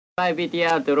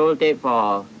VTR to roll tape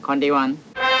for Conde 1.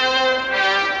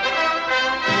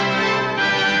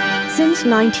 Since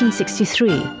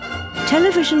 1963,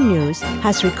 television news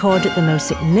has recorded the most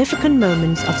significant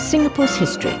moments of Singapore's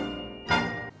history.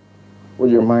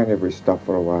 Would you mind if we stop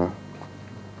for a while?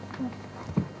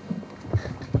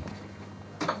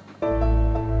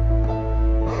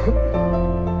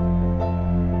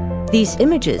 These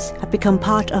images have become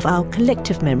part of our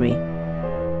collective memory.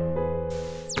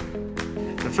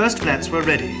 The first flats were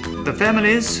ready. The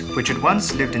families, which had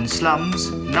once lived in slums,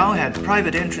 now had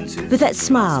private entrances. With that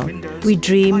smile, we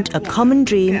dreamed a common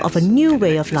dream of a new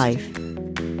way of life.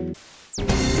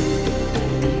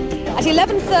 At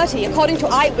 11:30, according to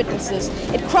eyewitnesses,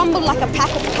 it crumbled like a pack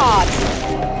of cards.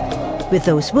 With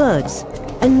those words,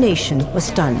 a nation was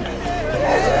stunned.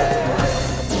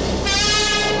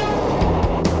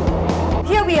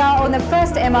 Here we are on the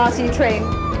first MRT train.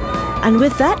 And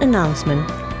with that announcement,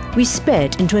 we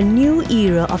sped into a new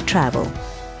era of travel.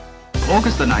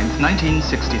 August the 9th,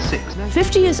 1966.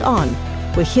 50 years on,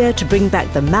 we're here to bring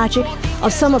back the magic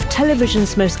of some of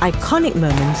television's most iconic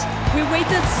moments. We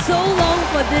waited so long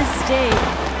for this day.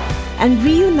 And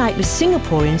reunite with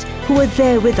Singaporeans who were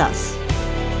there with us.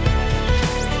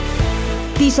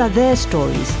 These are their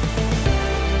stories.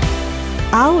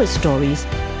 Our stories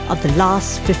of the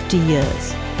last 50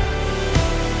 years.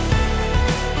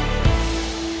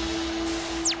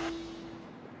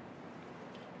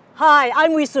 Hi,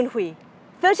 I'm Wee Soon Hui.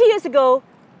 30 years ago,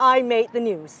 I made the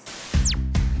news.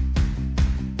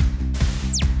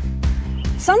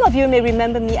 Some of you may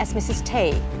remember me as Mrs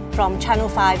Tay from Channel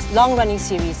 5's long-running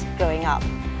series Growing Up.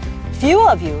 Fewer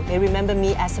of you may remember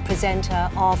me as the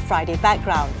presenter of Friday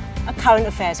Background, a current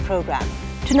affairs program.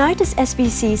 Tonight, as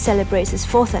SBC celebrates its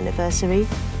 4th anniversary,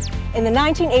 in the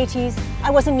 1980s,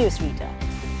 I was a newsreader.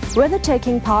 Whether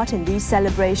taking part in these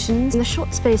celebrations in the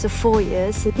short space of 4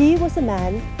 years, he was a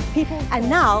man people. And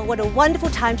now, what a wonderful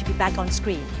time to be back on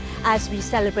screen as we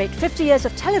celebrate 50 years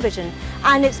of television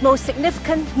and its most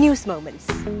significant news moments.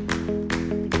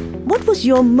 What was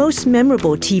your most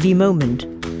memorable TV moment?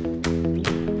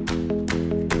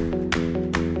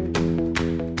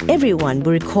 Everyone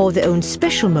will recall their own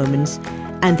special moments,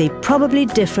 and they probably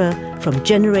differ from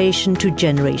generation to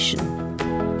generation.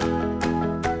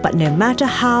 But no matter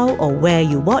how or where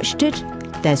you watched it,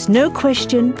 there's no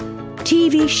question,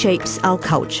 TV shapes our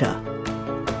culture.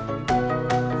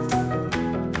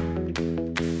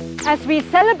 As we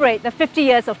celebrate the 50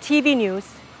 years of TV news,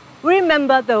 we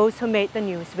remember those who made the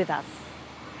news with us.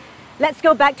 Let's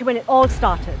go back to when it all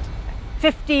started,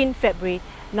 15 February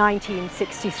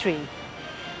 1963.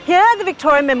 Here at the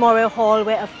Victoria Memorial Hall,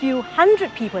 where a few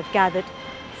hundred people have gathered,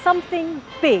 something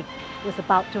big was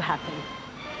about to happen.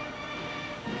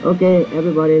 Okay,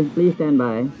 everybody, please stand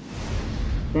by.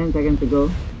 10 seconds to go.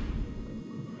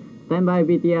 Stand by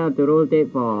VTR to roll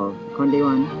tape for Conde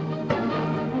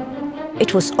 1.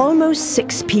 It was almost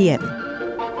 6 p.m.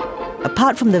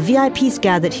 Apart from the VIPs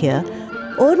gathered here,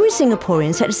 ordinary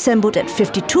Singaporeans had assembled at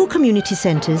 52 community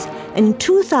centres and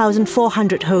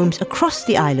 2,400 homes across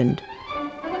the island.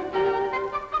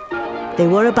 They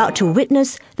were about to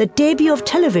witness the debut of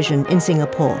television in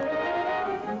Singapore.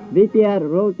 VTR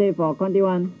roll tape for Conde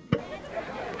 1.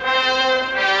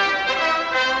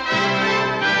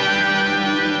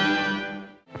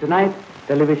 Tonight,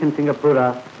 Television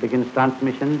Singapura begins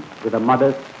transmission with a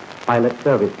modest pilot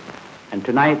service. And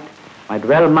tonight might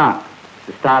well mark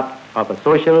the start of a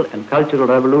social and cultural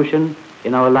revolution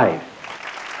in our lives.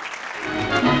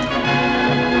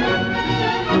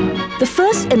 The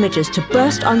first images to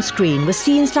burst on screen were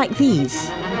scenes like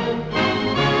these.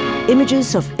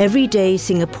 Images of everyday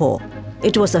Singapore.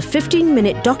 It was a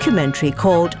 15-minute documentary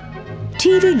called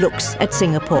TV Looks at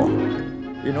Singapore.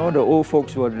 You know, the old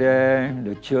folks were there,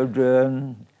 the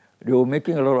children, they were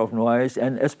making a lot of noise,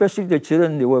 and especially the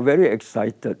children, they were very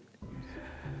excited.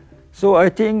 So I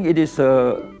think it is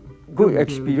a good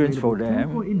experience for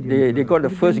them. They got the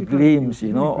first glimpse,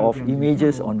 you know, of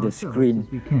images on the screen.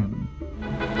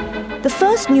 The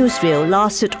first newsreel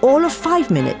lasted all of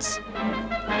 5 minutes.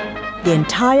 The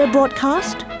entire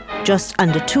broadcast, just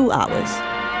under 2 hours.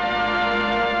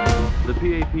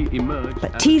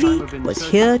 But TV was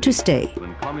here to stay.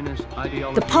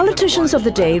 The politicians of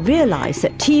the day realized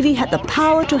that TV had the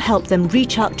power to help them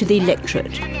reach out to the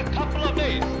electorate.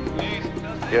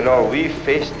 You know, we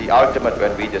faced the ultimate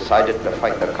when we decided to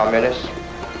fight the communists.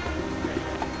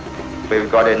 We've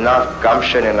got enough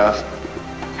gumption in us.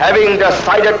 Having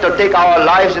decided to take our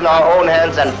lives in our own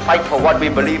hands and fight for what we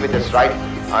believe is right,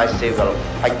 I say we'll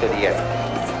fight to the end.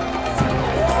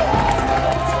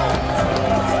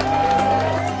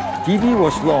 TV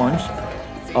was launched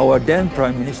our then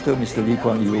Prime Minister, Mr. Lee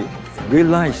Kuan Yew,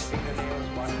 realized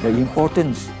the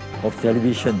importance of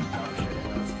television.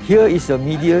 Here is a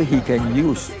media he can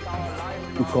use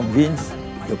to convince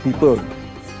the people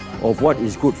of what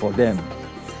is good for them.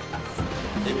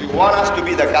 If you want us to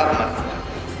be the government,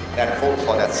 then vote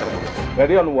for that symbol.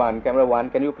 Ready on one, camera one.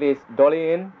 Can you please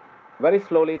dolly in very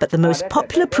slowly? But the most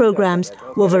popular programs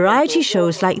were variety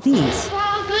shows like these.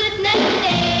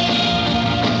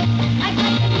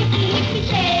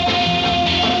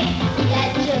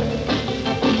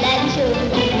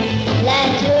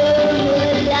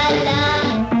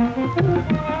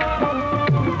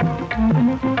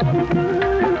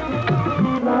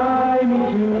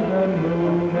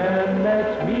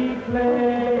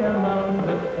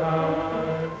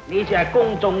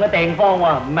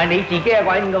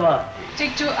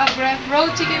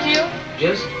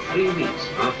 Just 3 weeks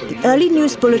after The early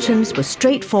news bulletins were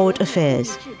straightforward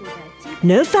affairs.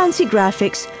 No fancy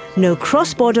graphics, no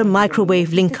cross-border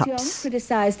microwave link-ups.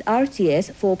 Criticized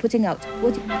RTS for putting out.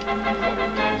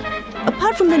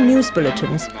 Apart from the news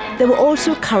bulletins, there were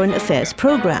also current affairs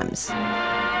programs.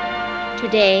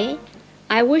 Today,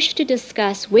 I wish to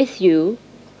discuss with you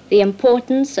the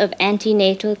importance of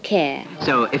antenatal care.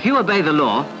 So, if you obey the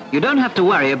law, you don't have to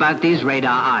worry about these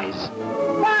radar eyes.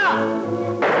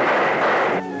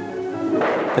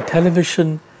 The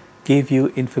television gave you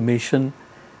information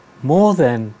more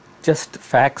than just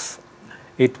facts.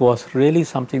 It was really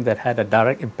something that had a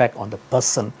direct impact on the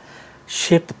person,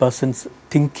 shaped the person's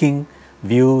thinking,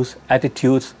 views,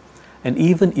 attitudes, and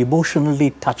even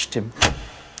emotionally touched him.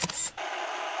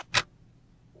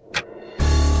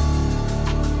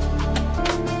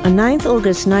 On 9th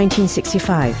August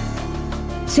 1965,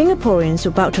 Singaporeans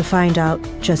were about to find out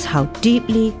just how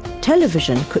deeply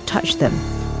television could touch them.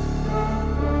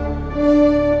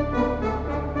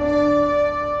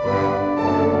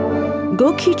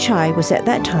 Goh Ki Chai was at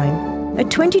that time a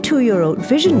 22-year-old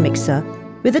vision mixer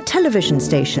with a television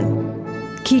station.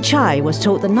 Ki Chai was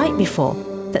told the night before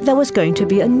that there was going to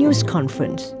be a news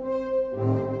conference.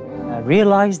 I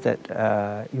realized that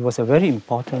it was a very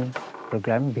important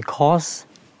program because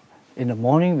in the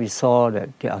morning we saw that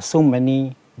there are so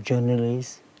many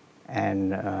journalists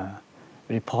and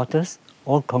reporters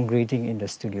all congregating in the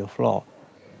studio floor.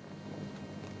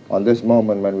 On this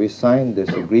moment when we signed this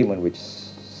agreement which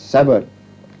severed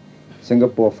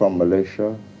Singapore from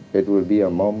Malaysia, it will be a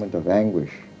moment of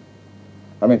anguish.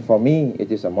 I mean, for me,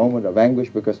 it is a moment of anguish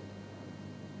because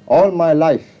all my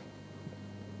life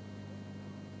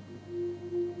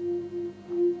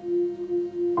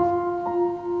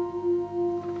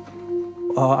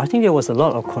I think there was a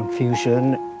lot of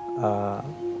confusion.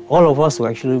 All of us were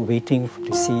actually waiting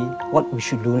to see what we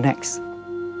should do next.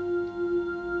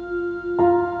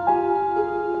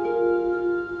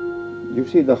 You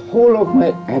see, the whole of my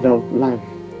adult life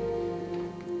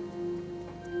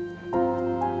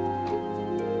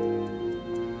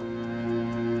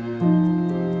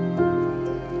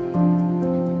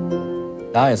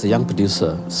I, as a young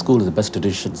producer, schooled in the best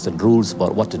traditions and rules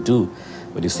about what to do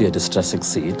when you see a distressing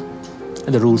scene.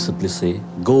 And the rules simply say,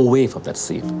 go away from that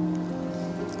scene.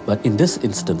 But in this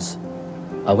instance,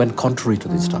 I went contrary to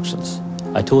the instructions.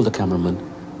 I told the cameraman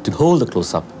to hold the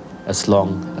close-up as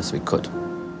long as we could.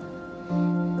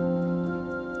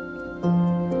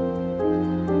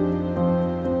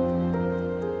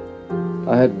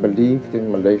 I had believed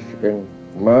in Malaysian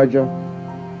merger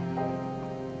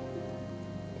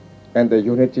and the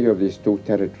unity of these two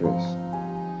territories.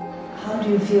 How do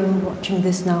you feel watching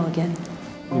this now again?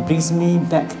 It brings me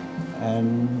back,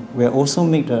 and we also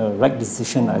make the right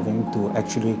decision, I think, to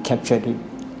actually capture it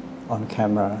on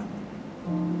camera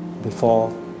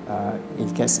before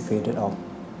it gets faded off.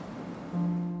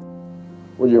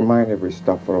 Would you mind if we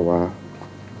stop for a while?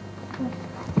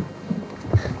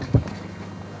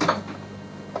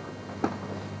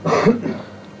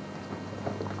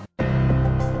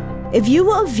 If you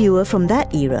were a viewer from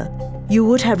that era, you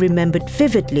would have remembered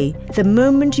vividly the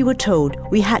moment you were told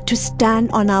we had to stand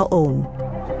on our own.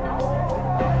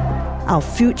 Our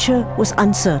future was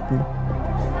uncertain.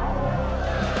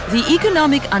 The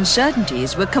economic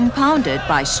uncertainties were compounded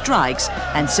by strikes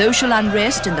and social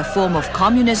unrest in the form of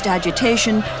communist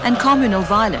agitation and communal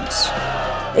violence.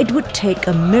 It would take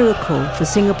a miracle for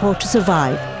Singapore to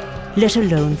survive, let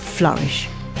alone flourish.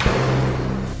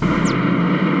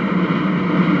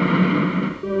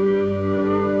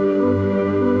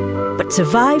 But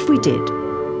survive we did,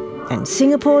 and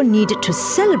Singapore needed to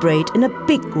celebrate in a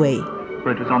big way.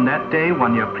 For it was on that day,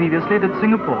 1 year previously, that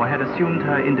Singapore had assumed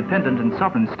her independent and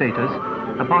sovereign status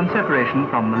upon separation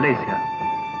from Malaysia.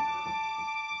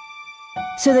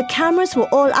 So the cameras were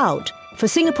all out for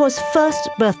Singapore's first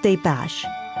birthday bash.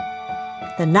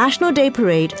 The National Day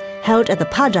Parade, held at the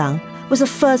Padang, was the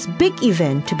first big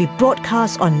event to be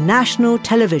broadcast on national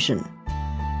television.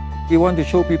 We want to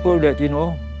show people that,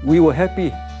 we were happy.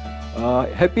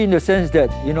 Happy in the sense that,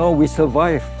 we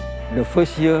survived the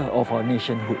first year of our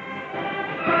nationhood.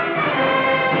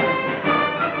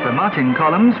 The marching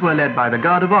columns were led by the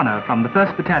Guard of Honour from the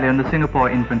 1st Battalion, the Singapore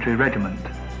Infantry Regiment.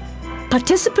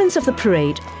 Participants of the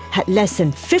parade had less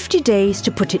than 50 days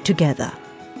to put it together.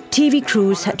 TV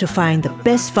crews had to find the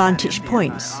best vantage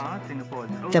points.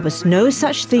 There was no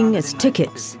such thing as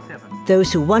tickets.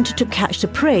 Those who wanted to catch the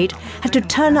parade had to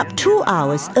turn up 2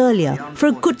 hours earlier for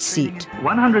a good seat.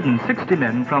 160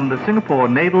 men from the Singapore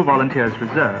Naval Volunteers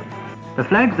Reserve. The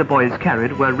flags the boys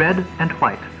carried were red and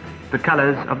white, the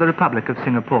colours of the Republic of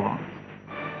Singapore.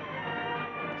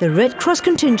 The Red Cross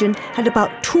contingent had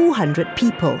about 200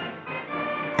 people.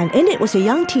 And in it was a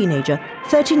young teenager,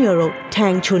 13-year-old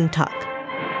Tang Chun Tak.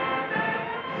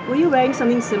 Were you wearing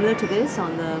something similar to this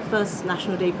on the first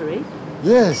National Day Parade?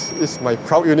 Yes, it's my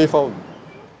proud uniform.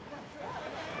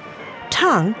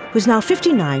 Tang, who's now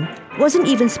 59, wasn't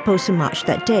even supposed to march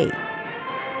that day.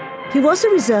 He was a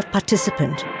reserve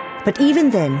participant, but even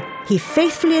then, he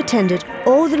faithfully attended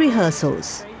all the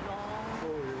rehearsals.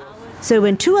 So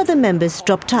when 2 other members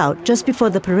dropped out just before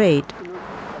the parade,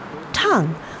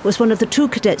 Tang was one of the 2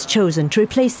 cadets chosen to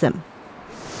replace them.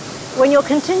 When your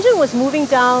contingent was moving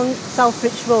down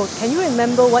Southbridge Road, can you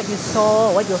remember what you saw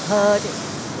or what you heard?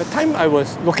 The time I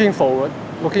was looking forward,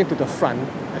 looking to the front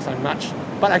as I marched,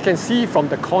 but I can see from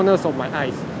the corners of my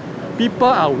eyes, people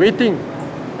are waiting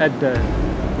at the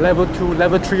level 2,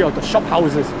 level 3 of the shop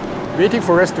houses, waiting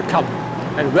for us to come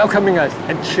and welcoming us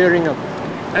and cheering us.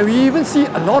 And we even see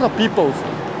a lot of people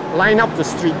line up the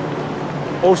street,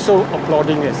 also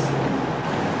applauding us.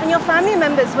 And your family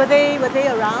members, were they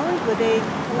around? Were they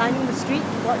lining the street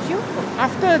to watch you?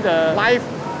 After the live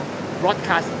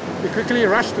broadcast, we quickly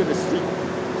rushed to the street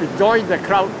to join the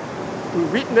crowd to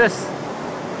witness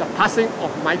the passing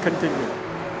of my contingent.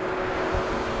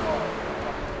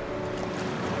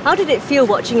 How did it feel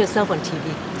watching yourself on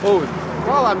TV? Oh,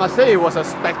 well, I must say it was a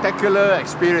spectacular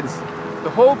experience.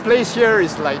 The whole place here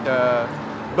is like the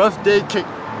birthday cake.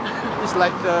 It's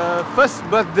like the first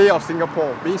birthday of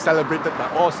Singapore being celebrated by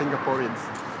all Singaporeans.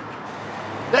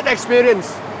 That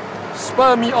experience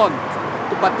spurred me on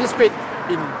to participate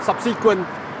in subsequent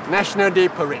National Day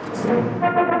parades.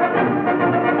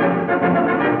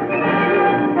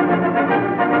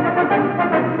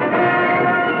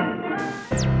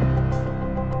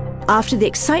 After the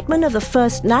excitement of the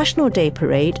first National Day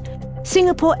Parade,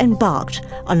 Singapore embarked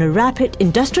on a rapid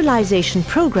industrialization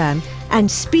program and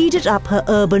speeded up her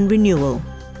urban renewal.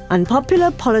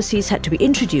 Unpopular policies had to be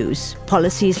introduced,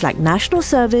 policies like national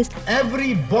service.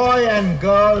 Every boy and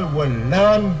girl will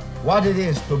learn what it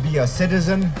is to be a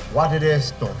citizen, what it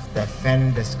is to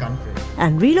defend this country.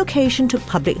 And relocation to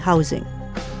public housing.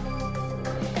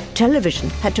 Television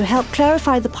had to help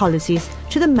clarify the policies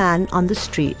to the man on the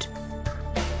street.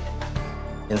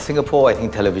 In Singapore, I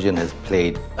think television has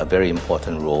played a very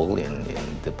important role in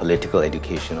the political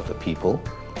education of the people.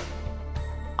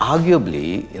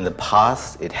 Arguably, in the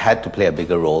past, it had to play a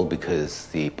bigger role because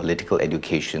the political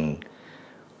education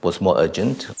was more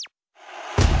urgent.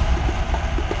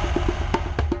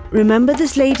 Remember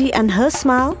this lady and her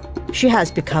smile? She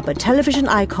has become a television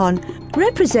icon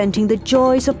representing the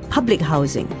joys of public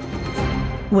housing.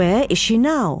 Where is she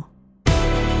now?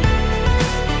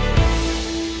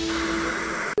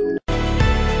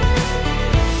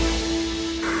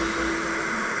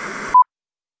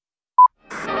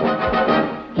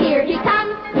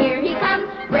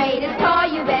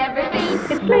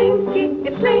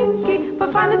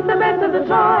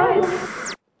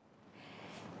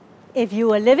 If you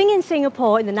were living in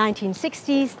Singapore in the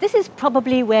 1960s, this is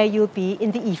probably where you'll be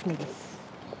in the evenings.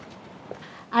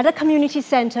 At a community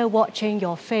centre watching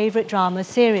your favourite drama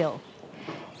serial.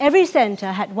 Every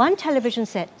centre had one television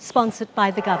set sponsored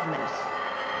by the government.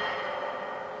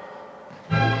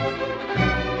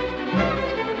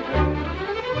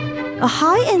 A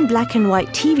high-end black and white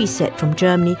TV set from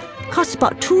Germany cost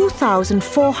about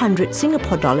 2,400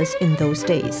 Singapore dollars in those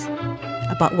days.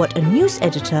 About what a news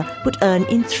editor would earn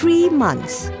in 3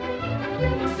 months.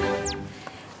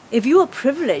 If you were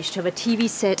privileged to have a TV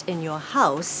set in your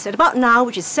house, at about now,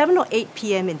 which is 7 or 8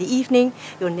 p.m. in the evening,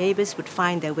 your neighbours would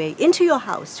find their way into your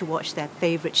house to watch their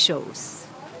favourite shows.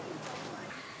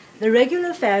 The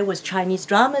regular fare was Chinese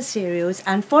drama serials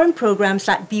and foreign programmes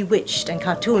like Bewitched and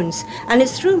cartoons, and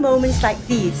it's through moments like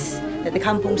these that the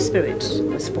kampung spirit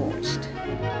was forged.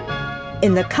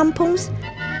 In the kampungs,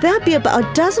 there'd be about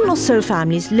a dozen or so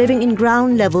families living in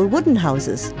ground-level wooden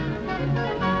houses.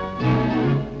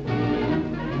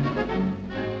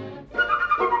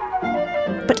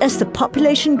 But as the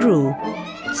population grew,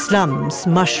 slums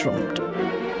mushroomed.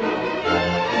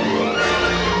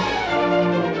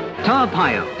 Toa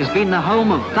Payoh has been the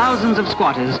home of thousands of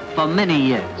squatters for many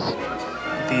years.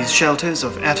 These shelters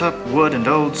of atap, wood and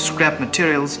old scrap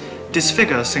materials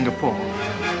disfigure Singapore.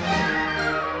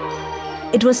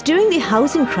 It was during the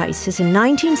housing crisis in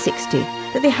 1960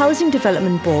 that the Housing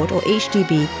Development Board, or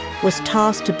HDB, was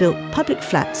tasked to build public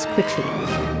flats quickly.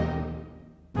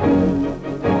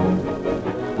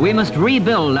 We must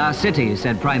rebuild our city,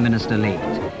 said Prime Minister Lee.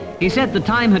 He said the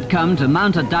time had come to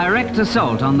mount a direct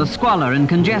assault on the squalor and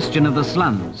congestion of the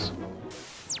slums.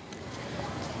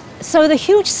 So the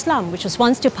huge slum, which was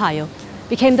once Toa Payoh,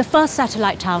 became the first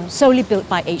satellite town solely built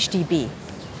by HDB.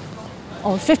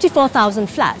 All 54,000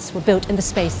 flats were built in the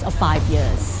space of 5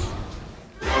 years.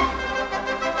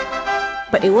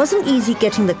 But it wasn't easy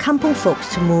getting the kampung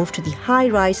folks to move to the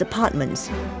high-rise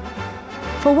apartments.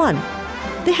 For one,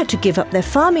 they had to give up their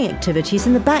farming activities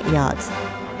in the backyards.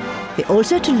 They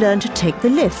also had to learn to take the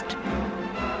lift.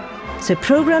 So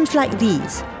programs like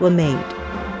these were made.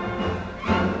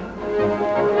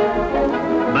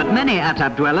 But many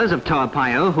atap dwellers of Toa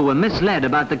Payoh who were misled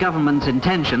about the government's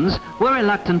intentions were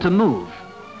reluctant to move.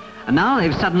 And now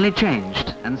they've suddenly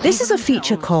changed. And this is a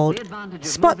feature called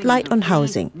Spotlight on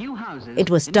Housing. It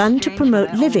was done to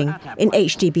promote living in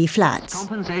HDB flats.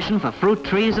 Compensation for fruit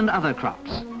trees and other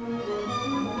crops.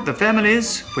 The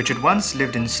families, which had once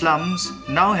lived in slums,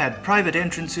 now had private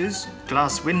entrances,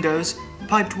 glass windows,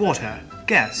 piped water,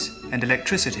 gas and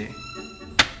electricity.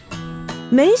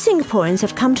 Many Singaporeans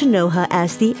have come to know her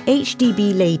as the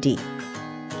HDB lady.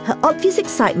 Her obvious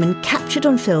excitement captured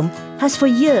on film has for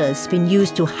years been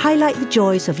used to highlight the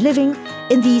joys of living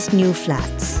in these new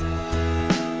flats.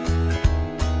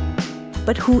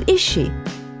 But who is she?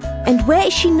 And where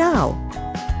is she now?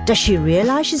 Does she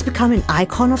realize she's become an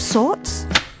icon of sorts?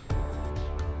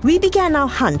 We began our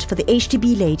hunt for the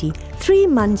HDB lady 3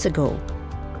 months ago.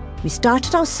 We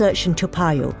started our search in Toa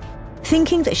Payoh,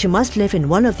 thinking that she must live in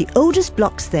one of the oldest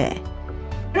blocks there.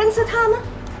 认识她吗？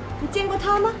你见过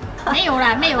她吗？没有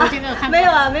啦，没有这个看过。没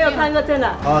有啊，没有看过，真的。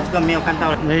哦，这个没有看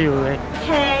到，没有哎。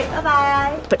Okay, bye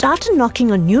bye. But after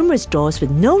knocking on numerous doors with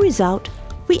no result,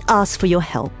 we asked for your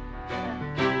help.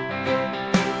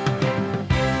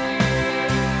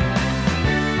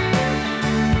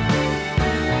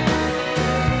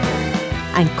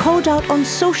 And called out on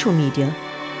social media.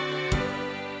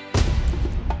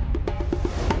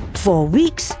 For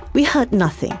weeks, we heard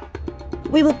nothing.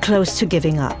 We were close to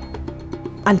giving up.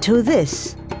 Until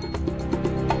this.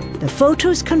 The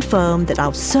photos confirmed that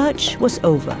our search was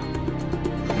over.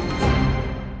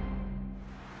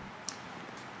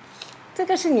 这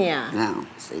个是你啊？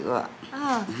是我。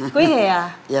啊，幾歲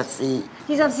啊24。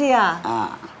24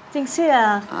啊？正式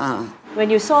啊？When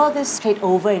you saw this played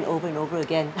over and over and over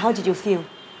again, how did you feel?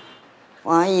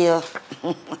 歡喜啊！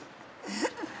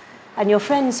 And your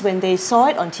friends, when they saw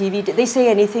it on TV, did they say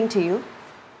anything to you?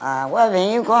 我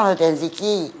朋友看到電視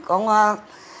機，講我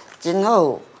真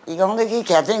好。伊講你去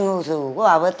徛政府厝，我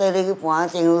也要帶你去搬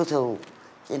政府厝，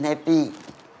真 happy，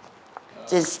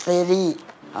 真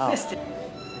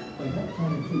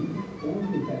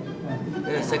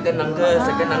steady。Second uncle.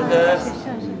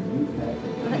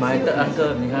 My third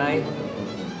uncle behind.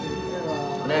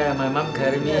 There, my mom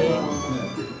carry me.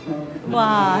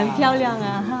 Wow, 很漂亮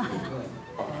啊！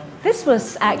 This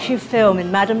was actually filmed when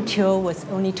Madame Teo was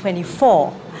only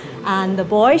 24, and the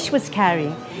boy she was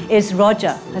carrying is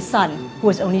Roger, her son, who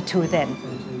was only 2 then.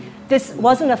 This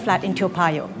wasn't a flat in Toa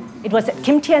Payoh. It was at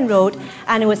Kim Tian Road,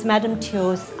 and it was Madame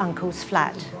Teo's uncle's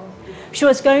flat. She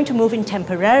was going to move in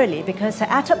temporarily because her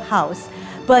atap house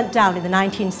burnt down in the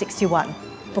 1961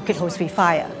 Bukit Ho Swee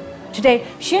fire. Today,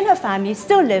 she and her family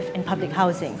still live in public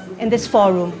housing in this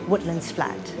 4-room Woodlands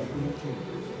flat.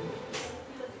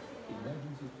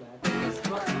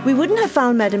 We wouldn't have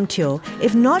found Madame Teo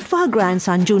if not for her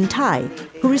grandson Jun Tai,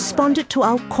 who responded to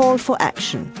our call for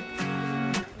action.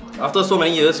 After so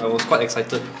many years, I was quite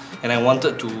excited, and I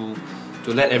wanted to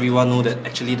let everyone know that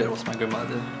actually that was my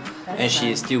grandmother, and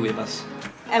she is still with us.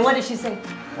 And what did she say?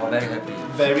 Oh, very happy.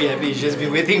 Very happy. She's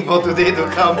been waiting for today to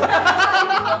come.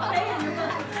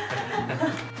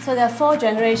 So there are 4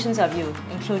 generations of you,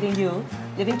 including you,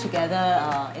 living together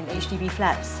in HDB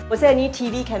flats. Was there any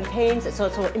TV campaigns that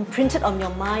sort of imprinted on your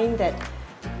mind that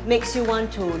makes you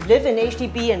want to live in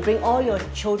HDB and bring all your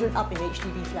children up in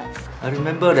HDB flats? I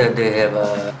remember that they have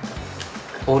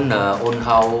own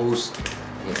house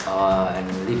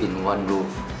and live in one roof.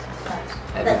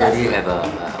 Everybody have a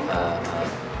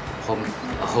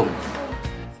a home.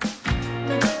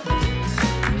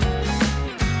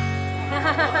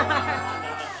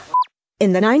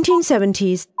 In the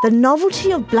 1970s, the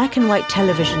novelty of black and white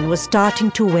television was starting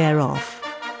to wear off.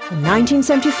 In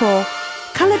 1974,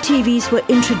 colour TVs were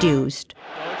introduced.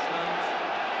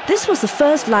 This was the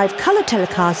first live colour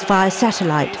telecast via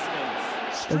satellite,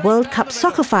 the World Cup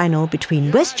soccer final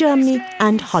between West Germany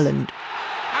and Holland.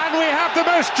 And we have the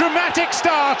most dramatic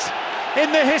start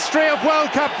in the history of World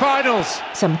Cup finals.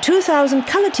 Some 2,000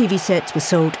 colour TV sets were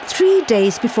sold 3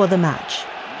 days before the match.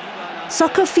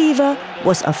 Soccer fever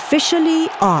was officially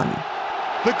on.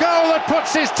 The goal that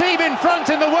puts his team in front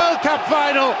in the World Cup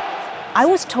final. I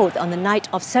was told on the night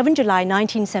of 7 July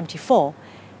 1974,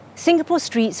 Singapore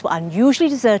streets were unusually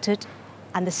deserted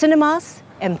and the cinemas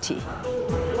empty.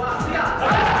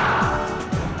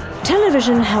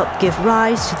 Television helped give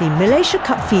rise to the Malaysia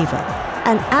Cup fever,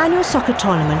 an annual soccer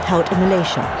tournament held in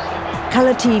Malaysia.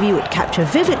 Colour TV would capture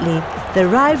vividly the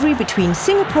rivalry between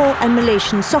Singapore and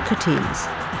Malaysian soccer teams.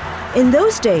 In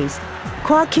those days,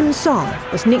 Kwa Kim Song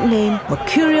was nicknamed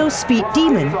Mercurial Speed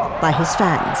Demon by his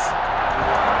fans.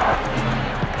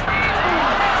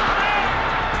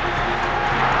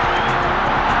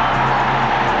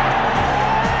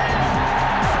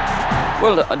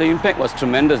 Well, the impact was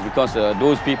tremendous because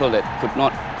those people that could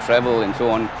not travel and so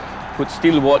on could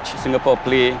still watch Singapore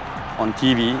play on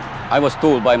TV. I was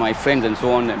told by my friends and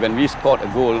so on that when we scored a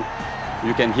goal,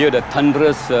 you can hear the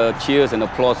thunderous cheers and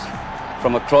applause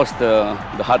from across the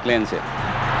heartlands here.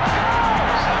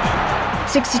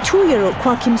 62-year-old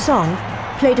Kwa Kim Song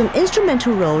played an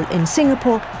instrumental role in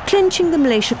Singapore clinching the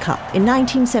Malaysia Cup in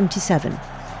 1977.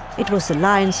 It was the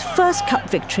Lions' first cup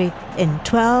victory in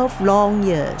 12 long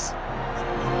years.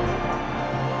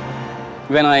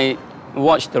 When I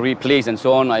watched the replays and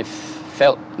so on, I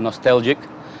felt nostalgic.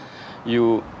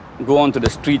 You go onto the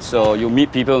streets or you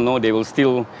meet people, they will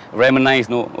still reminisce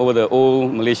over the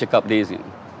old Malaysia Cup days.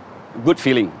 Good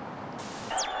feeling.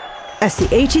 As the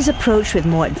 80s approached with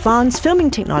more advanced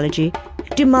filming technology,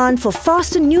 demand for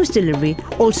faster news delivery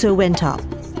also went up.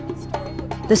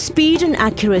 The speed and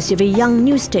accuracy of a young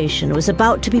news station was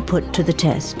about to be put to the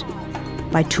test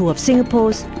by two of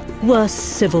Singapore's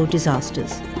worst civil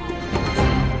disasters.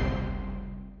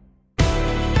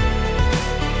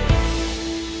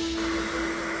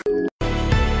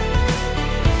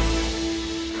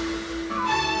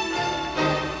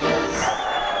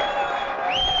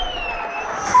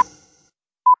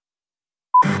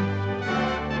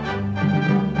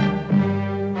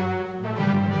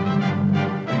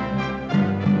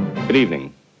 Good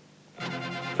evening.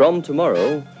 From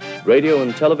tomorrow, Radio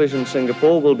and Television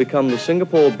Singapore will become the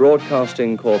Singapore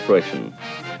Broadcasting Corporation.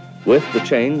 With the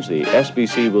change, the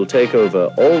SBC will take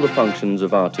over all the functions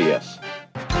of RTS.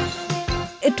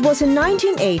 It was in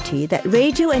 1980 that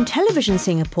Radio and Television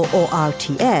Singapore, or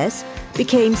RTS,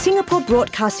 became Singapore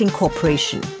Broadcasting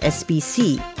Corporation,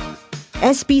 SBC.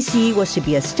 SBC was to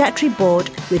be a statutory board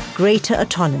with greater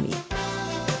autonomy.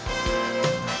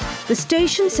 The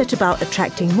station set about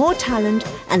attracting more talent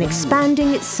and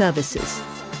expanding its services.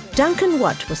 Duncan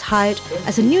Watt was hired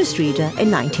as a newsreader in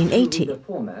 1980.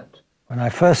 When I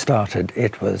first started,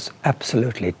 it was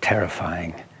absolutely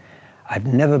terrifying. I'd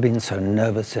never been so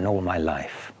nervous in all my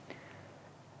life.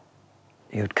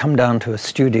 You'd come down to a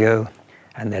studio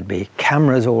and there'd be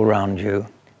cameras all around you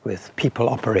with people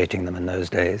operating them in those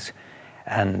days.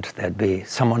 And there'd be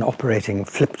someone operating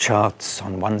flip charts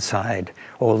on one side,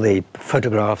 all the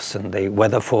photographs and the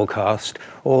weather forecast,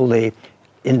 all the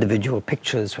individual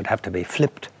pictures would have to be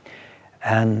flipped.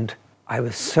 And I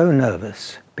was so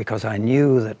nervous because I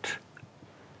knew that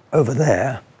over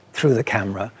there, through the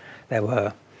camera, there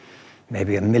were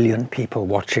maybe 1 million people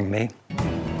watching me.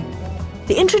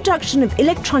 The introduction of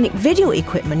electronic video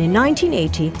equipment in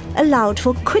 1980 allowed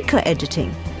for quicker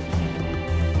editing.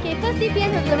 First CPN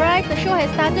has arrived, the show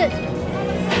has started.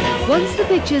 Once the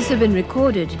pictures have been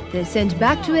recorded, they're sent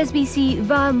back to SBC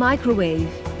via microwave.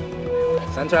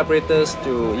 Central operators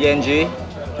to ENG,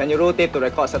 can you rotate to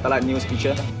record satellite news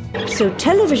feature? So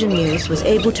television news was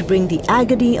able to bring the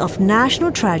agony of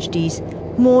national tragedies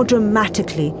more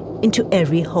dramatically into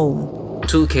every home.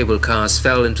 2 cable cars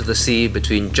fell into the sea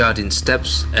between Jardine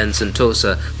Steps and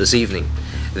Sentosa this evening.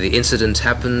 The incident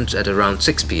happened at around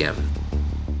 6 p.m.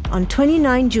 On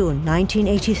 29 June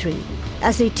 1983,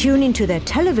 as they tuned into their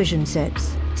television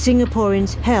sets,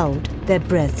 Singaporeans held their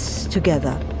breaths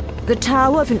together. The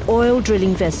tower of an oil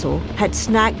drilling vessel had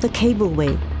snagged the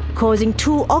cableway, causing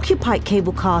 2 occupied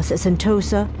cable cars at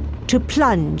Sentosa to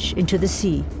plunge into the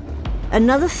sea.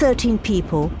 Another 13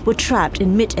 people were trapped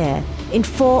in mid-air in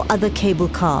 4 other cable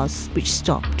cars, which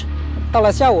stopped. 到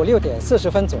了下午6点40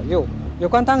分左右，有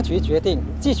关当局决定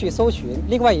继续搜寻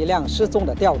另外一辆失踪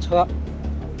的吊车。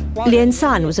Lian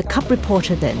San was a cub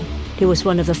reporter then. He was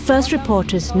one of the first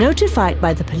reporters notified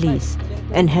by the police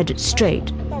and headed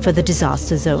straight for the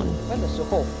disaster zone. 的时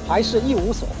候还是一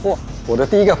无所获。我的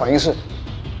第一个反应是，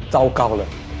糟糕了，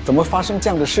怎么发生这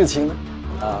样的事情呢？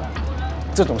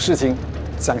这种事情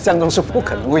想象中是不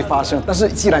可能会发生，但是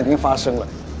既然已经发生了，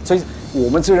所以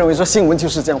我们就认为说新闻就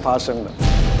是这样发生的。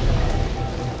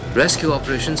 Rescue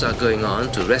operations are going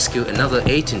on to rescue another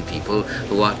 18 people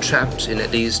who are trapped in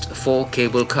at least 4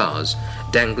 cable cars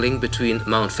dangling between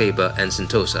Mount Faber and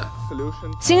Sentosa.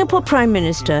 Singapore Prime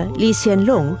Minister Lee Hsien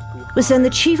Loong was then the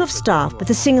Chief of Staff with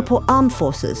the Singapore Armed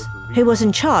Forces, who was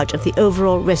in charge of the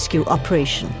overall rescue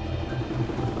operation.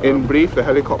 In brief, the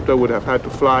helicopter would have had to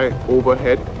fly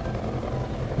overhead,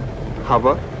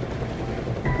 hover,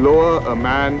 lower a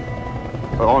man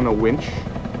on a winch,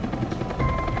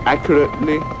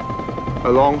 accurately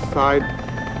alongside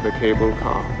the cable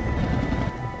car.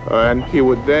 And he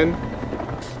would then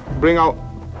bring out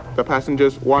the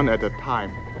passengers one at a time.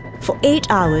 For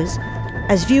 8 hours,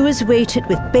 as viewers waited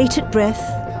with bated breath,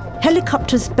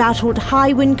 helicopters battled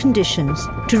high wind conditions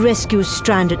to rescue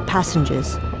stranded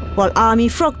passengers, while army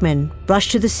frogmen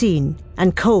rushed to the scene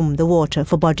and combed the water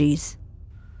for bodies.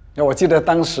 我记得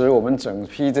当时我们整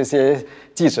批这些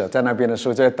记者在那边的时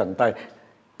候，就在等待，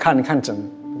看一看整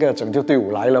个拯救队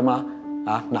伍来了吗？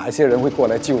哪一些人会过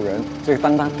来救人？所以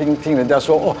当听人家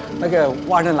说哦，那个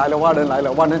蛙人来了，蛙人来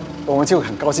了，蛙人，我们就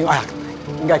很高兴，哎呀，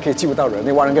应该可以救到人，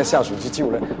那蛙人该下水去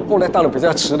救人。后来到了比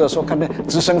较迟的时候，看那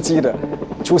直升机的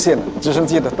出现了，直升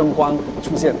机的灯光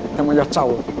出现，他们要照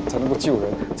才能够救人，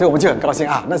所以我们就很高兴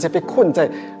啊，那些被困在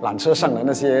缆车上的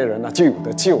那些人就有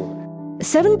得救了。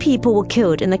 7 people were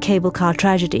killed in the cable car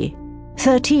tragedy.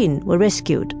 13 were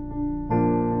rescued.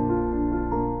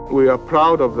 We are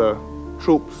proud of the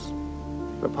troops,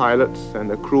 the pilots and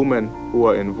the crewmen who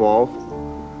were involved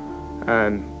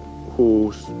and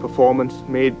whose performance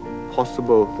made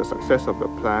possible the success of the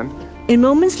plan. In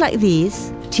moments like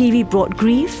these, TV brought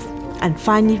grief and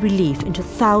finally relief into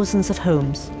thousands of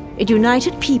homes. It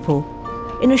united people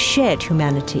in a shared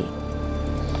humanity.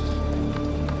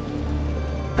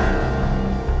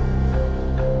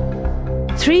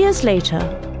 Three years later,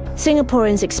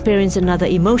 Singaporeans experienced another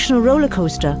emotional roller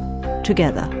coaster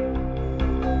together.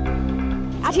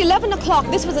 At 11 o'clock,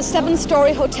 this was a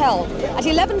 7-story hotel. At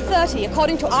 11:30,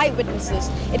 according to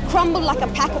eyewitnesses, it crumbled like a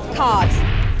pack of cards.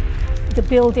 The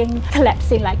building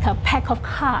collapsing like a pack of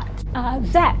cards.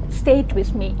 That stayed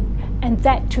with me, and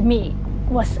that to me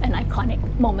was an iconic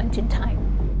moment in time.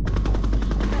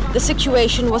 The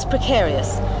situation was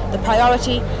precarious. The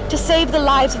priority, to save the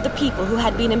lives of the people who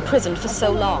had been imprisoned for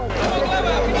so long.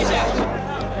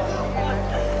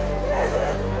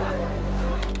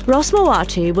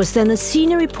 Rosmawati was then a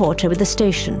senior reporter with the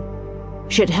station.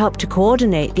 She had helped to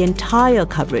coordinate the entire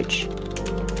coverage.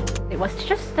 It was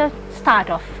just the start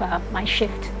of my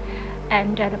shift,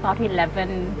 and at about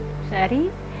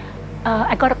 11:30,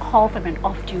 I got a call from an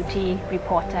off-duty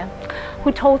reporter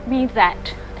who told me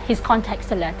that his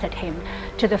contacts alerted him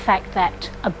to the fact that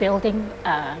a building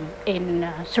in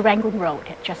Serangoon Road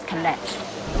had just collapsed.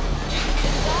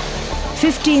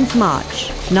 15th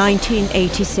March,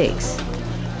 1986.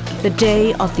 The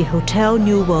day of the Hotel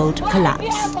New World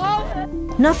collapse.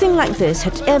 Nothing like this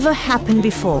had ever happened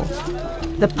before.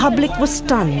 The public was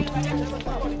stunned.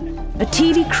 A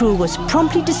TV crew was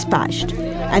promptly dispatched,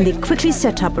 and they quickly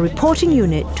set up a reporting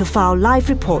unit to file live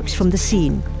reports from the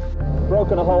scene.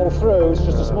 Broken a hole through, it's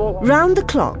just a small... Round the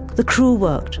clock, the crew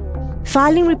worked,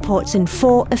 filing reports in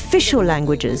 4 official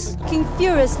languages. Working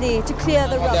furiously to clear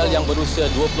the rubble.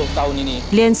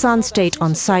 Lian San stayed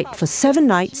on site for 7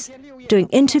 nights, doing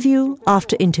interview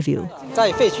after interview.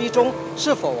 在废墟中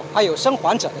是否还有生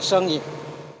还者的声音？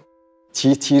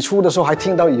起初的时候还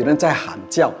听到有人在喊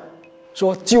叫，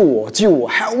说救我救我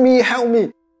 ，Help me Help me。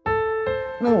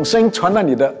那种声音传到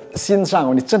你的心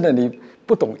上，你真的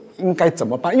不懂应该怎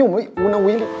么办，因为我们无能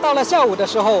为力。到了下午的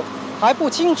时候还不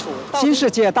清楚新世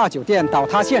界大酒店倒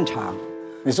塌现场。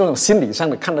你说那种心理上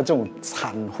的看到这种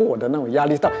惨祸的那种压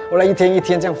力，到后来一天一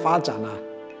天这样发展啊，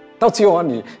到最后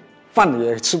你饭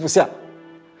也吃不下，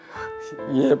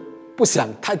也不想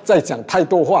再讲太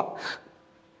多话，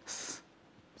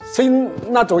所以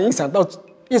那种影响到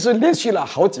一直连续了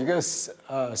好几个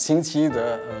星期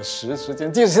的时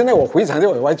间，即使现在我回想起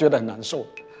来，我还觉得很难受。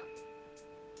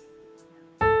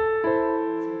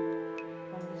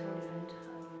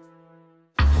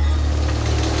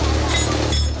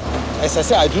As I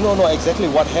said, I do not know exactly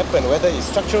what happened, whether it's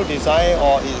structural design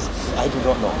or I do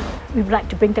not know. We would like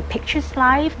to bring the pictures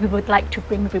live, we would like to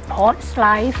bring reports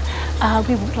live,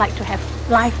 we would like to have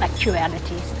live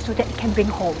actualities so that it can bring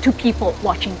home to people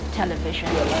watching television.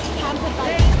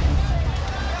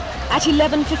 At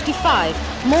 11:55,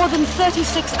 more than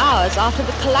 36 hours after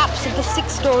the collapse of the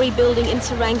 6-story building in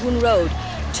Serangoon Road,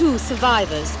 2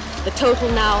 survivors, the total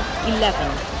now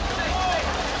 11.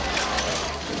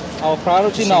 Our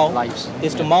priority now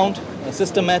is to mount a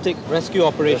systematic rescue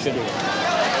operation.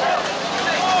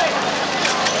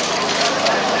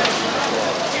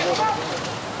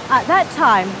 At that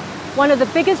time, one of the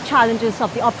biggest challenges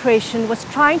of the operation was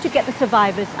trying to get the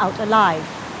survivors out alive.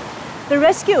 The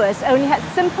rescuers only had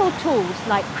simple tools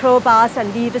like crowbars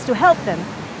and levers to help them,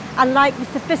 unlike the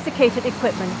sophisticated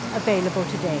equipment available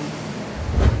today.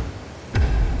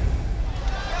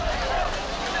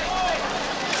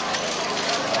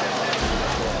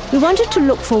 We wanted to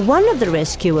look for one of the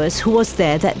rescuers who was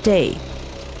there that day.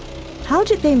 How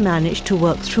did they manage to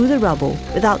work through the rubble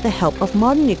without the help of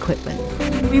modern equipment?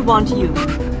 We want you.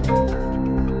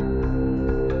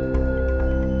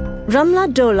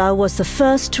 Ramla Dola was the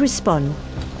first to respond.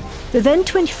 The then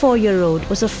 24-year-old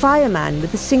was a fireman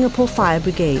with the Singapore Fire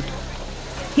Brigade.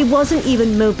 He wasn't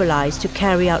even mobilized to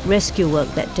carry out rescue work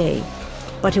that day,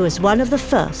 but he was one of the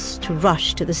first to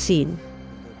rush to the scene.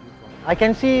 I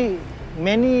can see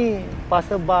many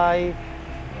passerby.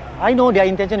 I know their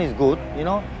intention is good,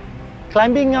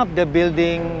 climbing up the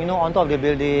building, on top of the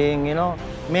building,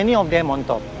 many of them on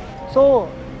top. So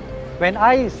when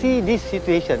I see this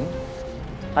situation,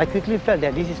 I quickly felt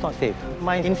that this is not safe.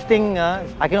 My instinct,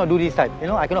 I cannot do this type,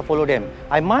 I cannot follow them.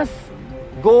 I must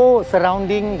go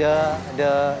surrounding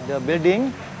the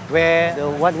building where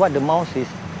what the mouse is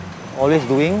always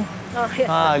doing,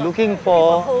 looking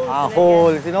for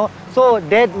holes, So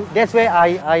that's where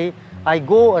I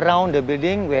go around the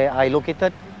building where I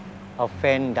located a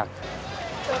fan duct.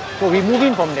 So we move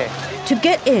in from there. To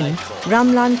get in,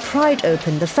 Ramlan pried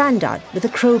open the fan duct with a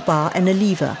crowbar and a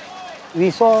lever. We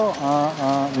saw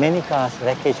many cars,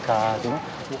 wreckage cars,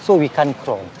 so we can't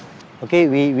crawl. Okay,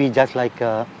 we just like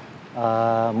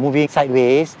moving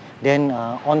sideways, then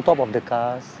on top of the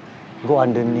cars, go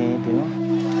underneath,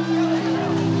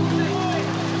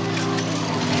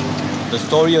 The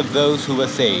story of those who were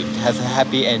saved has a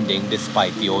happy ending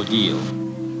despite the ordeal.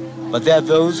 But there are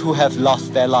those who have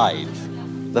lost their lives.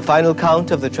 The final count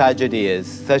of the tragedy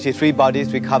is 33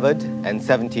 bodies recovered and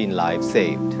 17 lives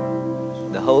saved.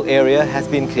 The whole area has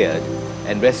been cleared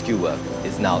and rescue work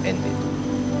is now ended.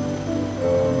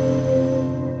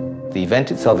 The event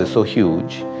itself is so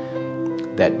huge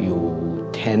that you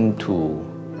tend to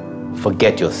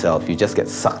forget yourself. You just get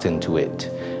sucked into it.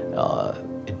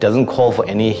 It doesn't call for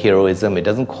any heroism. It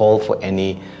doesn't call for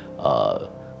any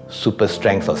super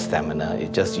strength or stamina.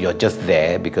 You're just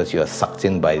there because you're sucked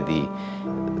in by the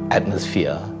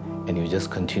atmosphere, and you just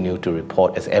continue to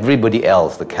report as everybody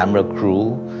else, the camera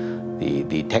crew,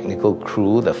 the technical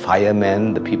crew, the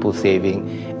firemen, the people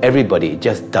saving, everybody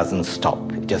just doesn't stop.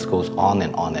 It just goes on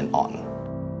and on and on.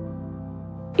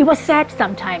 It was sad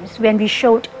sometimes when we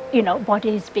showed,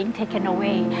 bodies being taken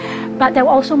away. But there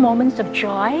were also moments of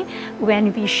joy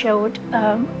when we showed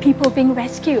people being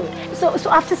rescued. So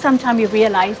after some time we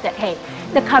realized that, hey,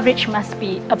 the coverage must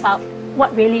be about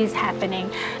what really is happening.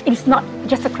 It's not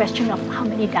just a question of how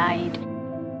many died,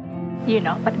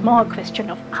 but more a question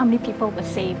of how many people were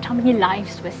saved, how many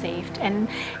lives were saved, and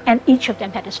each of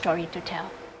them had a story to tell.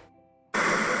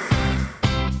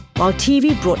 While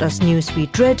TV brought us news we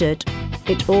dreaded,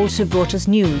 it also brought us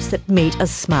news that made us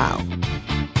smile.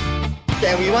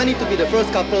 And we wanted to be the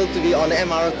first couple to be on the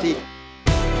MRT.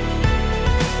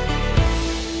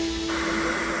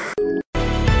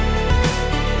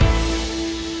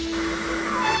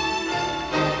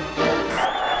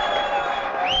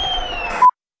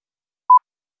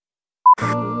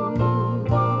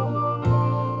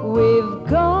 We've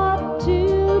got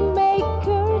to make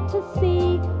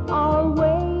courtesy our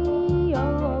way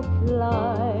of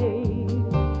life.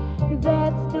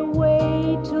 That's the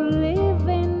way to live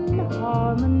in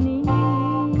harmony.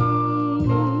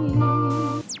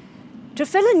 To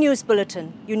fill a news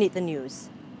bulletin, you need the news.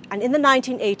 And in the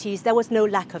 1980s, there was no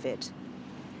lack of it.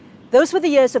 Those were the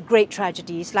years of great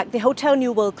tragedies like the Hotel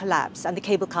New World collapse and the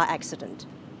cable car accident.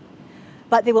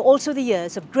 But they were also the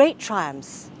years of great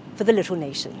triumphs for the little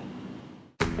nation.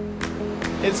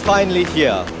 It's finally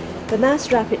here. The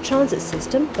mass rapid transit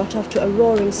system got off to a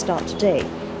roaring start today.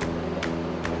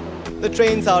 The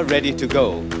trains are ready to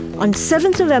go. On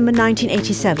 7th November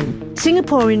 1987,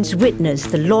 Singaporeans witnessed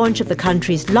the launch of the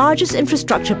country's largest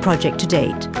infrastructure project to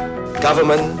date.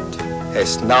 Government,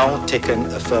 has now taken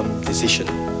a firm decision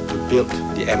to build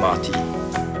the MRT.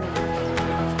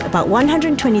 About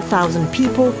 120,000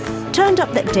 people turned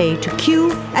up that day to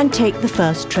queue and take the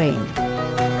first train.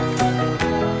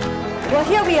 Well,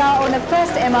 here we are on the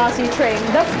first MRT train,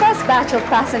 the first batch of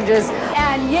passengers.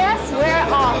 And yes, we're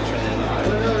off.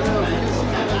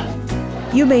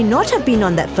 You may not have been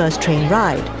on that first train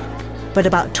ride, but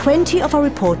about 20 of our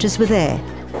reporters were there.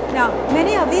 Now,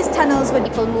 many of these tunnels where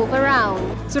people move around.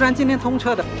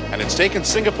 And it's taken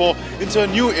Singapore into a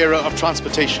new era of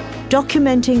transportation.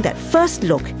 Documenting that first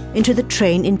look into the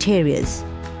train interiors.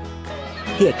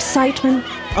 The excitement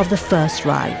of the first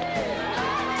ride.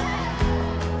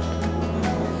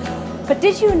 But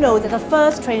did you know that the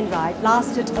first train ride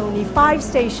lasted only 5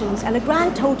 stations and a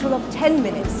grand total of 10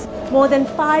 minutes? More than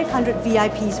 500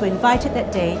 VIPs were invited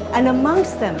that day, and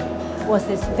amongst them was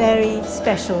this very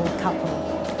special couple.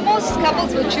 Most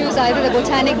couples would choose either the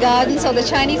Botanic Gardens or the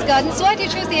Chinese Gardens. Why do you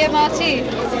choose the MRT?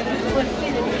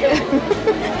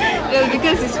 Well,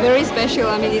 because it's very special.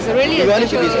 I mean, it's really we want it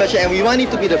to be special, and we want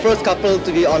it to be the first couple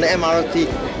to be on the MRT.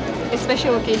 A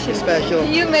special occasion. Special.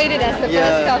 You made it as the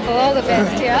first couple. All the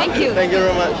best, yeah? Thank you. Thank you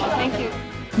very much. Thank you.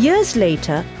 Years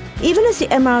later, even as the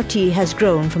MRT has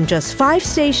grown from just 5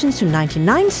 stations to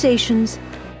 99 stations,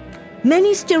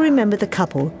 many still remember the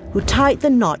couple who tied the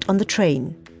knot on the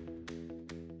train.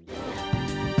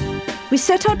 We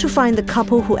set out to find the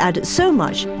couple who added so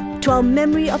much to our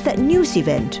memory of that news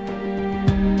event.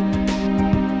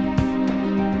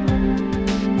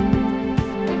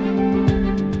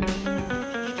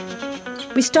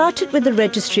 We started with the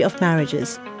registry of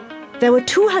marriages. There were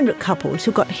 200 couples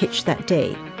who got hitched that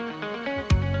day.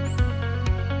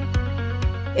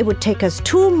 It would take us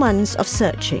 2 months of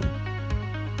searching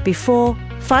before,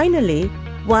 finally,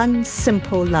 one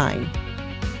simple line.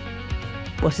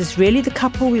 Was this really the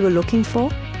couple we were looking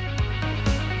for?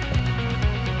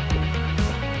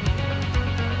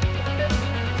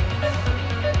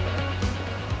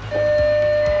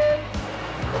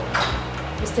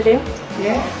 Mr. Lim?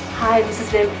 Yeah? Hi,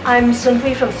 Mrs. Lim. I'm Soon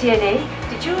Hui from CNA.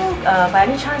 Did you, by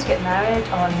any chance, get married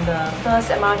on the first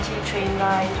MRT train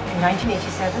ride in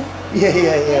 1987? Yeah.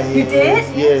 You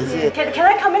did? Yes. Can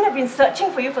I come in? I've been searching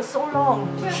for you for so long.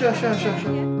 Sure.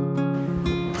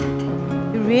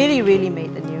 You really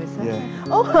made the news, huh? Yeah.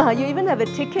 Oh, you even have a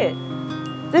ticket.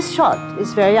 This shot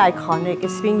is very iconic.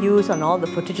 It's being used on all the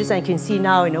footages, and you can see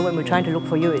now, when we're trying to look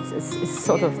for you, it's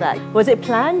sort of that. Was it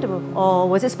planned or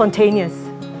was it spontaneous?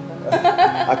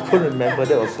 I couldn't remember.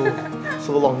 That was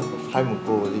so long time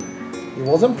ago. It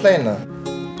wasn't planned.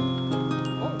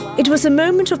 It was a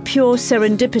moment of pure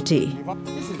serendipity.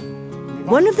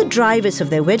 One of the drivers of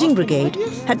their wedding brigade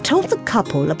had told the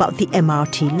couple about the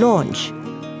MRT launch.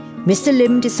 Mr.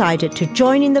 Lim decided to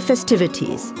join in the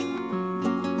festivities.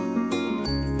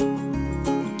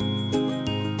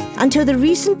 Until the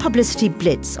recent publicity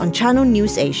blitz on Channel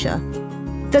News Asia,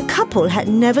 the couple had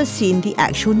never seen the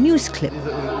actual news clip.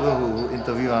 Who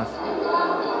interview us?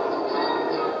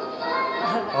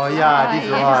 Oh yeah, this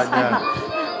one. Yeah.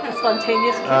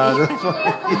 Spontaneous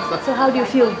clip. So how do you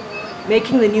feel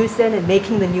making the news then and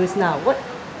making the news now?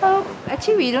 Well,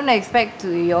 actually, we don't expect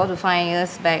you all to find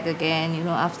us back again,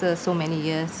 after so many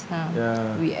years.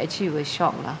 Yeah. We actually were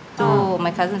shocked. So my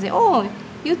cousin said, oh,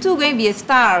 you two going to be a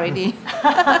star already.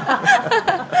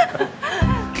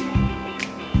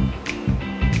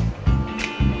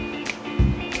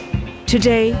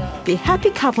 Today, the happy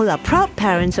couple are proud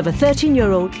parents of a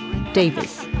 13-year-old,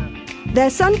 Davis. Their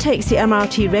son takes the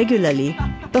MRT regularly,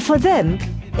 but for them,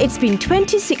 it's been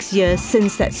 26 years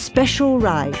since that special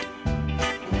ride.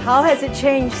 How has it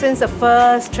changed since the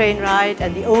first train ride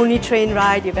and the only train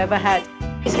ride you've ever had?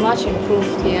 It's much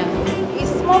improved, yeah.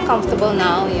 It's more comfortable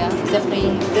now, yeah,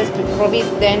 definitely. Just probably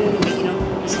then,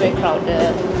 it's very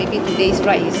crowded. Maybe today's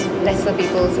ride is lesser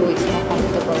people, so it's more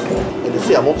comfortable. And they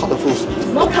say I'm more colourful.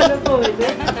 More colourful, is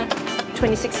it?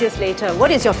 26 years later, what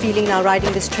is your feeling now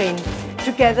riding this train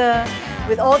together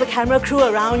with all the camera crew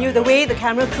around you, the way the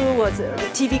camera crew was, the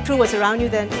TV crew was around you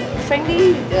then?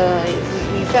 Frankly,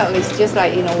 we felt it's just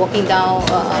like, walking down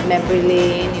memory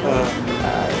lane,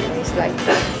 it's like...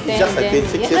 It's just like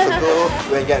 6 years ago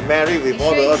when I got married with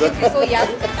all the other... so young.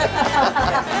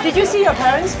 Did you see your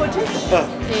parents' footage on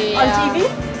TV?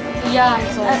 Yeah, I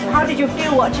saw. How did you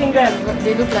feel watching them?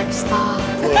 They look like stars.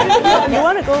 You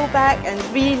want to go back and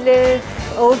relive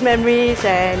old memories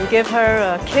and give her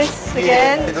a kiss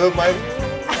again? Yeah, I don't mind.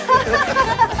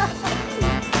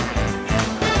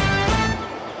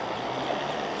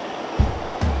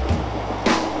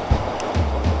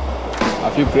 I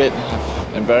feel great.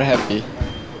 I'm very happy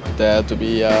to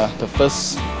be the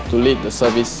first to lead the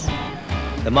service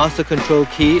The master control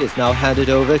key is now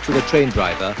handed over to the train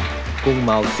driver, Kung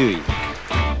Mao Sui.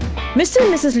 Mr.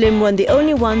 and Mrs. Lim weren't the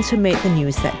only ones who made the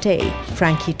news that day.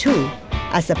 Frankie too,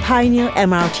 as the pioneer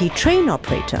MRT train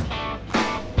operator.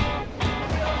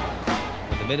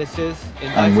 The ministers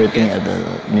I'm waiting at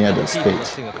near the stage.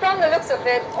 From the looks of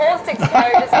it, all 6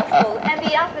 carriages are full and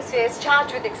the atmosphere is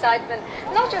charged with excitement,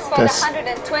 not just for the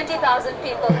 120,000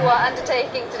 people who are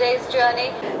undertaking today's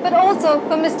journey, but also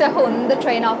for Mr. Hun, the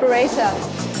train operator.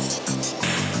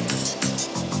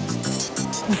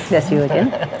 That's you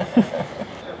again.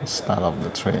 Start of the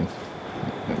train.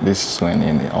 This is when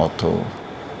in the auto.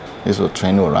 This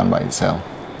train will run by itself.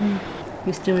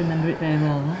 You still remember it very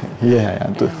well, huh? Yeah,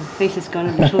 I do. Your face has gone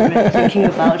a little red thinking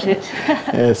about it.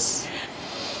 Yes.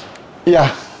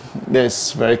 Yeah,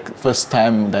 that's very first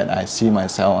time that I see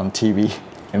myself on TV,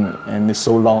 and it's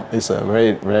so long. It's a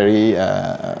very, very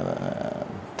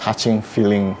touching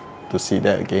feeling to see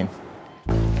that again.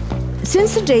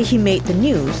 Since the day he made the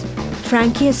news,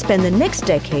 Frankie has spent the next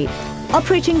decade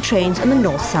operating trains on the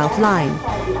North-South line,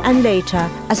 and later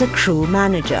as a crew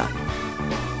manager.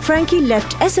 Frankie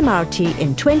left SMRT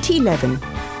in 2011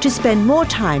 to spend more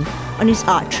time on his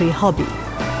archery hobby.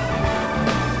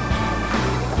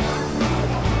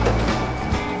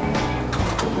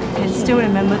 I can still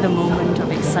remember the moment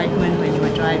of excitement when you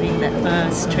were driving that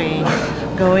first train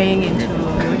going into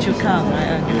Yio Chu Kang.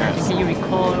 Can you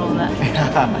recall all that?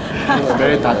 It was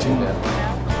very touching there.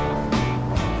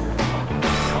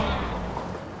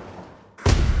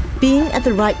 Being at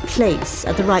the right place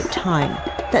at the right time,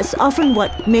 that's often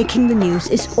what making the news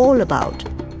is all about.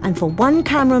 And for one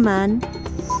cameraman,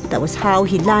 that was how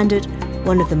he landed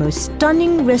one of the most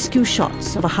stunning rescue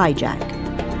shots of a hijack.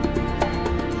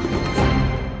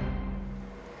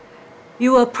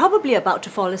 You were probably about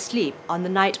to fall asleep on the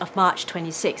night of March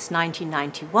 26,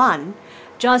 1991,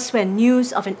 just when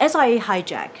news of an SIA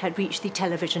hijack had reached the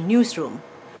television newsroom.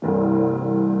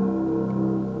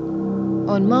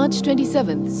 On March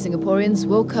 27th, Singaporeans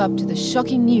woke up to the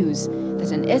shocking news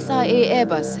that an SIA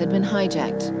Airbus had been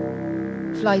hijacked.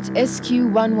 Flight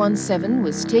SQ117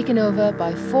 was taken over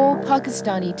by 4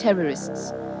 Pakistani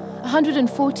terrorists.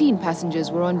 114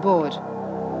 passengers were on board.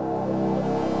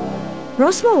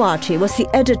 Rosmawati was the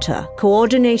editor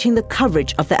coordinating the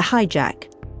coverage of that hijack.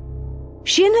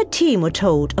 She and her team were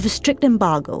told of a strict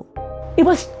embargo. It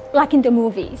was like in the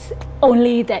movies,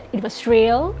 only that it was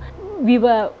real. We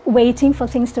were waiting for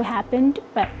things to happen,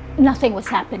 but nothing was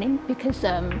happening because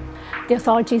the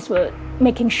authorities were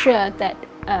making sure that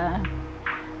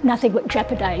nothing would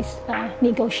jeopardize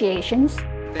negotiations.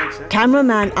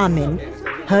 Cameraman Amin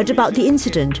heard about the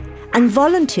incident and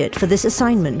volunteered for this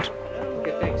assignment.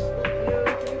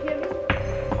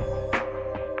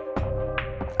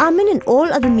 Amin and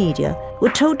all other media were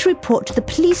told to report to the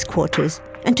police quarters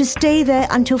and to stay there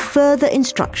until further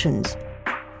instructions.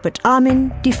 But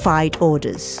Amin defied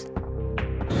orders.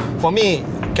 For me,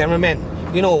 cameraman,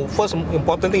 first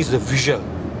important thing is the visual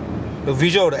of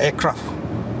the aircraft.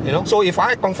 So if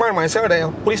I confine myself at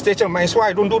a police station, might as well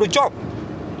I don't do the job.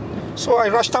 So I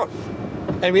rushed out,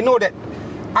 and we know that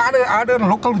other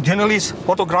local journalists,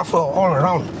 photographers all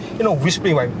around,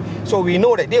 whispering. So we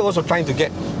know that they're also trying to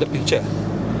get the picture.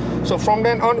 So from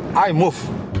then on, I moved.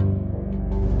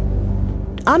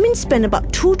 Amin spent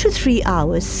about 2 to 3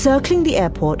 hours circling the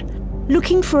airport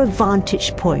looking for a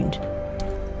vantage point.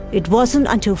 It wasn't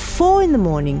until 4 in the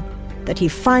morning that he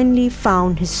finally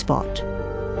found his spot.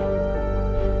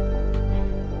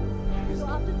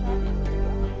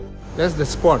 That's the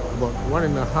spot, about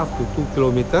 1.5 to 2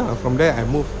 kilometers. From there, I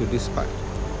moved to this part.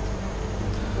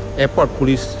 Airport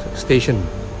police station.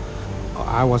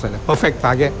 I was at a perfect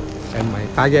target, and my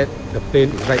target, the plane,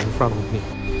 is right in front of me.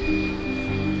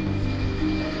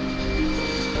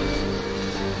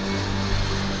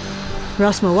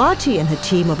 Rosmawati and her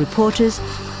team of reporters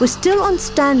were still on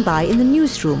standby in the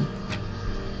newsroom.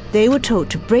 They were told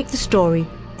to break the story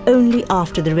only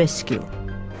after the rescue.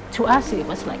 To us, it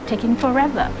was like taking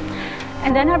forever.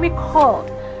 And then I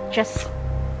recalled just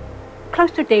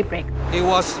close to daybreak. It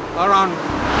was around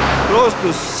close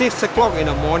to 6 o'clock in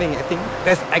the morning, I think.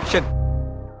 That's action.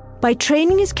 By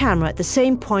training his camera at the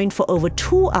same point for over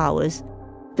 2 hours,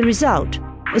 the result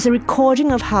is a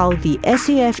recording of how the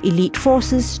SAF elite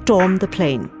forces stormed the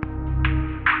plane.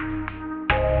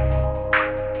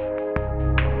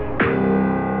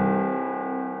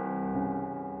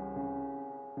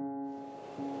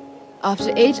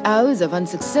 After 8 hours of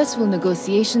unsuccessful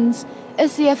negotiations,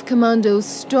 SAF commandos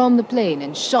stormed the plane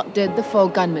and shot dead the 4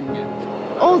 gunmen.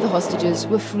 All the hostages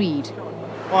were freed.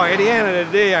 Oh, at the end of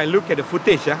the day, I look at the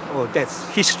footage. Oh, that's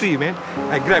history, man.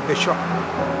 I grabbed the shot.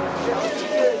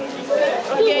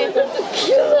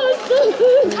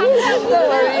 Don't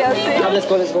worry, I'll see. Let's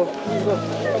go, let's go.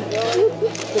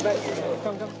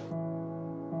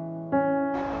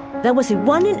 That was the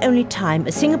one and only time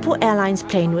a Singapore Airlines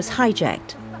plane was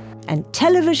hijacked, and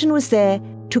television was there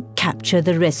to capture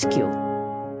the rescue.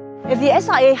 If the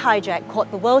SIA hijack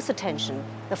caught the world's attention,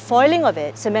 the foiling of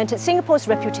it cemented Singapore's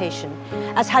reputation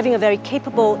as having a very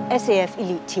capable SAF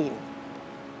elite team.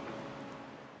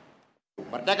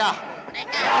 Merdeka!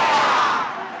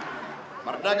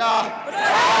 Merdeka!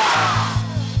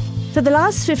 For the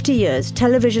last 50 years,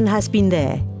 television has been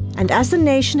there, and as the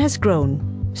nation has grown,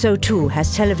 so too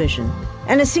has television.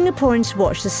 And as Singaporeans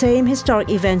watched the same historic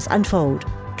events unfold,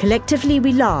 collectively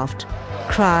we laughed,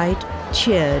 cried,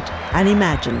 cheered, and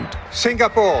imagined.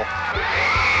 Singapore!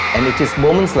 And it is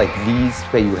moments like these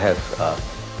where you have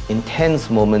intense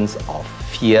moments of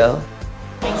fear.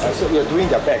 So you're doing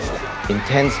their best.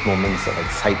 Intense moments of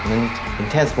excitement,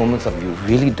 intense moments of you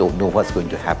really don't know what's going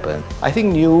to happen. I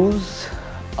think news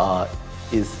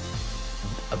is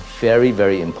a very,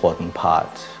 very important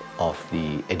part of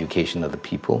the education of the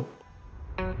people.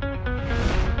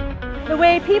 The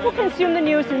way people consume the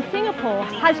news in Singapore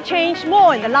has changed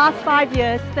more in the last 5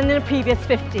 years than in the previous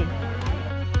 50.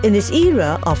 In this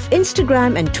era of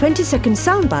Instagram and 20-second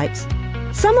sound bites,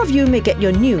 some of you may get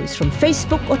your news from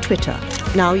Facebook or Twitter.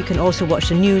 Now you can also watch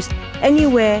the news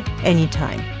anywhere,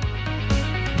 anytime.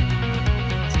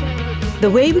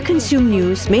 The way we consume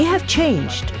news may have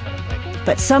changed,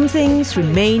 but some things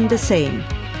remain the same.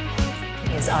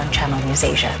 Is on Channel News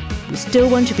Asia. We still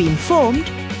want to be informed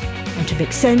and to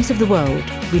make sense of the world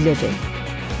we live in.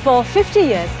 For 50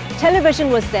 years,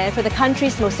 television was there for the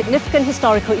country's most significant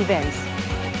historical events.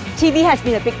 TV has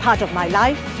been a big part of my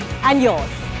life and yours,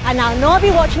 and I'll not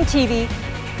be watching TV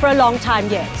for a long time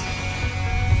yet.